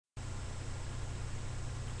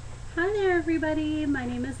Hi there everybody, my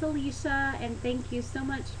name is Alicia and thank you so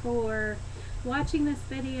much for watching this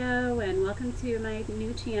video and welcome to my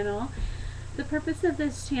new channel. The purpose of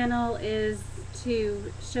this channel is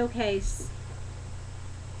to showcase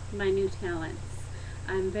my new talents.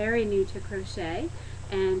 I'm very new to crochet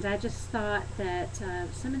and I just thought that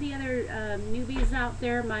some of the other newbies out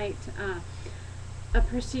there might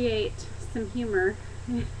appreciate some humor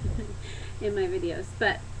in my videos,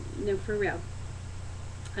 but no, for real.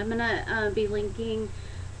 I'm gonna be linking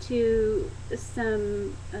to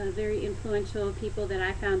some very influential people that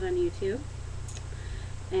I found on YouTube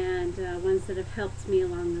and ones that have helped me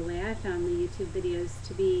along the way. I found the YouTube videos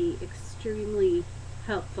to be extremely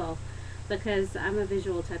helpful because I'm a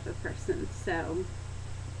visual type of person. So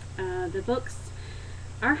the books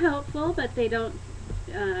are helpful, but they don't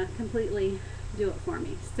completely do it for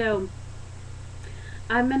me. So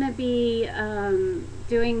I'm going to be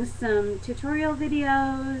doing some tutorial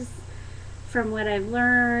videos from what I've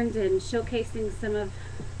learned and showcasing some of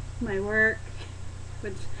my work,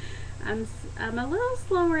 which I'm a little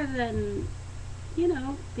slower than, you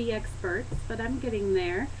know, the experts, but I'm getting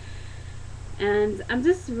there. And I'm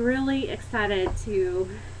just really excited to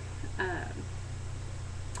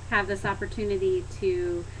have this opportunity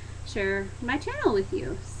to share my channel with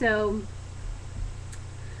you. So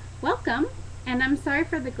welcome. And I'm sorry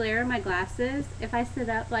for the glare in my glasses. If I sit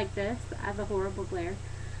up like this, I have a horrible glare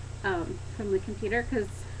from the computer because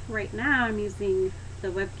right now I'm using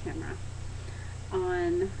the web camera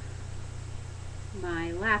on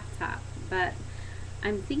my laptop. But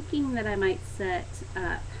I'm thinking that I might set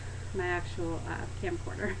up my actual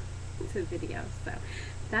camcorder to video. So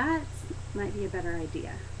that might be a better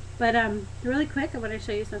idea. But really quick, I want to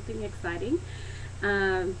show you something exciting.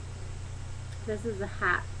 This is a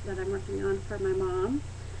hat that I'm working on for my mom,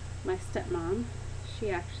 my stepmom.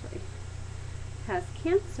 She actually has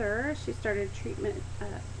cancer. She started treatment,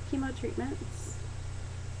 chemo treatments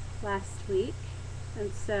last week,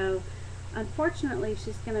 and so unfortunately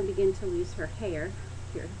she's going to begin to lose her hair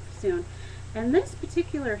here soon. And this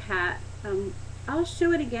particular hat, I'll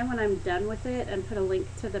show it again when I'm done with it and put a link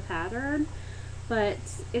to the pattern, but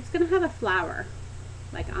it's going to have a flower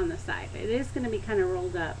like on the side. It is going to be kind of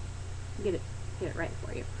rolled up. Get it right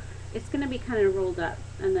for you. It's going to be kind of rolled up,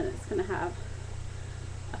 and then it's going to have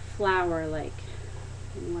a flower like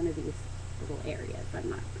in one of these little areas. I'm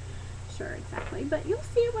not sure exactly, but you'll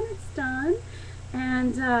see it when it's done.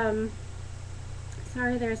 And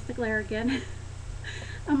sorry, there's the glare again.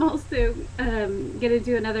 I'm also going to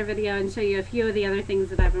do another video and show you a few of the other things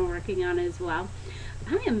that I've been working on as well.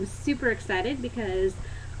 I am super excited because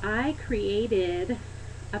I created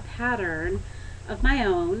a pattern of my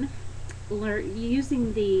own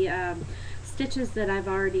using the stitches that I've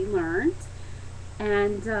already learned.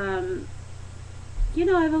 And you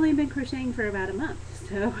know, I've only been crocheting for about a month,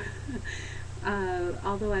 so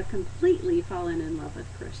although I've completely fallen in love with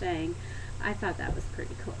crocheting, I thought that was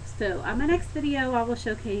pretty cool. So on my next video I will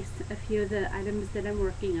showcase a few of the items that I'm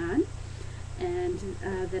working on and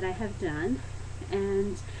that I have done.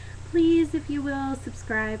 And please, if you will,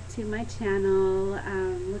 subscribe to my channel.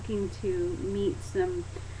 I'm looking to meet some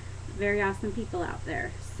very awesome people out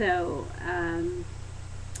there. So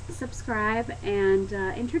subscribe and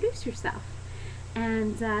introduce yourself.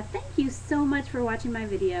 And thank you so much for watching my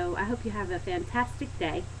video. I hope you have a fantastic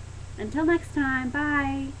day. Until next time,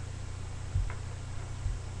 bye.